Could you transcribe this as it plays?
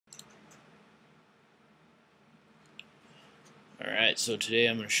Alright, so today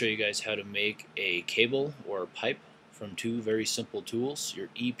I'm going to show you guys how to make a cable or a pipe from two very simple tools, your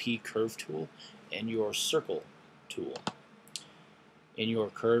EP curve tool and your circle tool. In your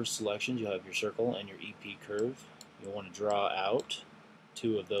curve selections you'll have your circle and your EP curve. You'll want to draw out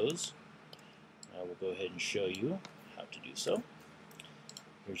two of those. I will go ahead and show you how to do so.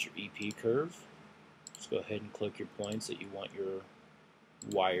 Here's your EP curve. Just go ahead and click your points that you want your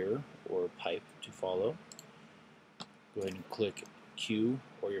wire or pipe to follow. Go ahead and click Q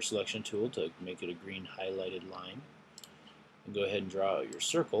or your selection tool to make it a green highlighted line. And go ahead and draw out your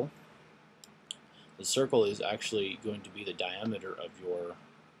circle. The circle is actually going to be the diameter of your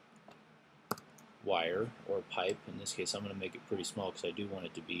wire or pipe. In this case I'm going to make it pretty small because I do want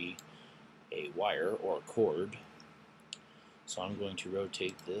it to be a wire or a cord. So I'm going to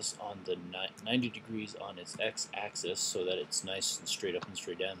rotate this on the 90 degrees on its x-axis so that it's nice and straight up and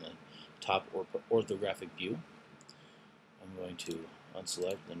straight down the top orthographic view. I'm going to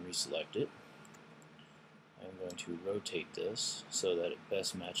unselect and reselect it. I'm going to rotate this so that it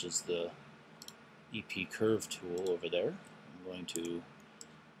best matches the EP curve tool over there. I'm going to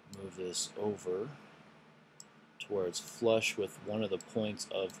move this over to where it's flush with one of the points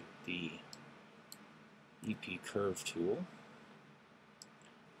of the EP curve tool,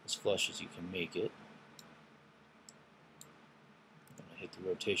 as flush as you can make it. I'm going to hit the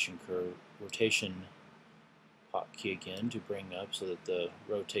rotation hotkey again to bring up so that the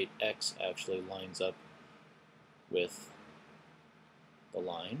rotate X actually lines up with the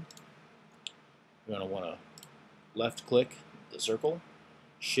line. You're going to want to left click the circle,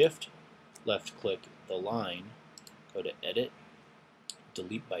 shift left click the line, go to edit,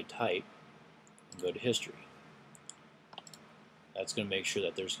 delete by type, and go to history. That's going to make sure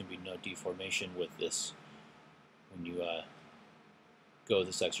that there's going to be no deformation with this when you go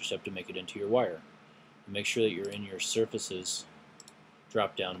this extra step to make it into your wire. Make sure that you're in your surfaces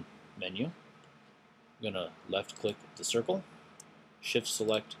drop down menu. I'm going to left click the circle, shift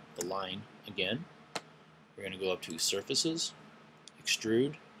select the line again. You're going to go up to surfaces,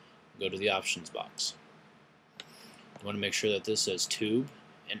 extrude, go to the options box. You want to make sure that this says tube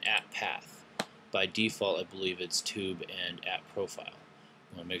and at path. By default I believe it's tube and at profile.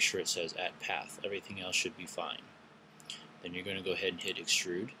 You want to make sure it says at path. Everything else should be fine. Then you're going to go ahead and hit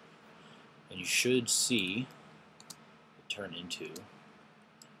extrude. And you should see it turn into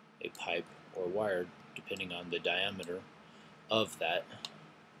a pipe or wire depending on the diameter of that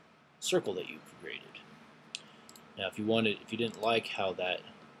circle that you created. Now if you didn't like how the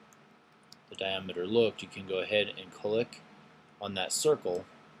diameter looked, you can go ahead and click on that circle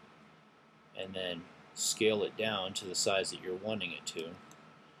and then scale it down to the size that you're wanting it to.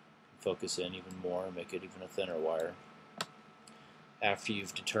 Focus in even more, make it even a thinner wire. After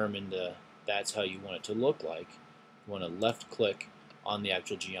you've determined that's how you want it to look like, you want to left click on the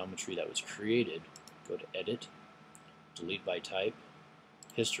actual geometry that was created, go to edit, delete by type,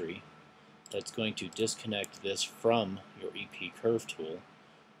 history. That's going to disconnect this from your EP curve tool. You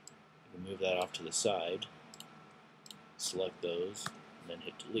can move that off to the side, select those, and then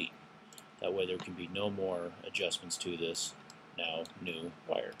hit delete. That way there can be no more adjustments to this now new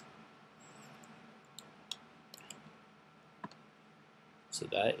wire. So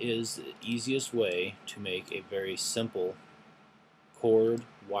that is the easiest way to make a very simple cord,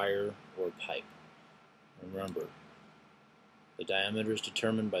 wire, or pipe. Remember, the diameter is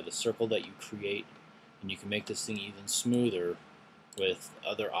determined by the circle that you create, and you can make this thing even smoother with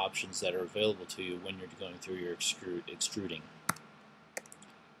other options that are available to you when you're going through your extruding.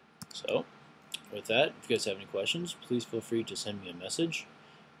 So, with that, if you guys have any questions, please feel free to send me a message,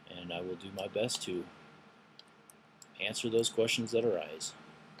 and I will do my best to answer those questions that arise.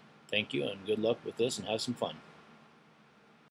 Thank you, and good luck with this, and have some fun.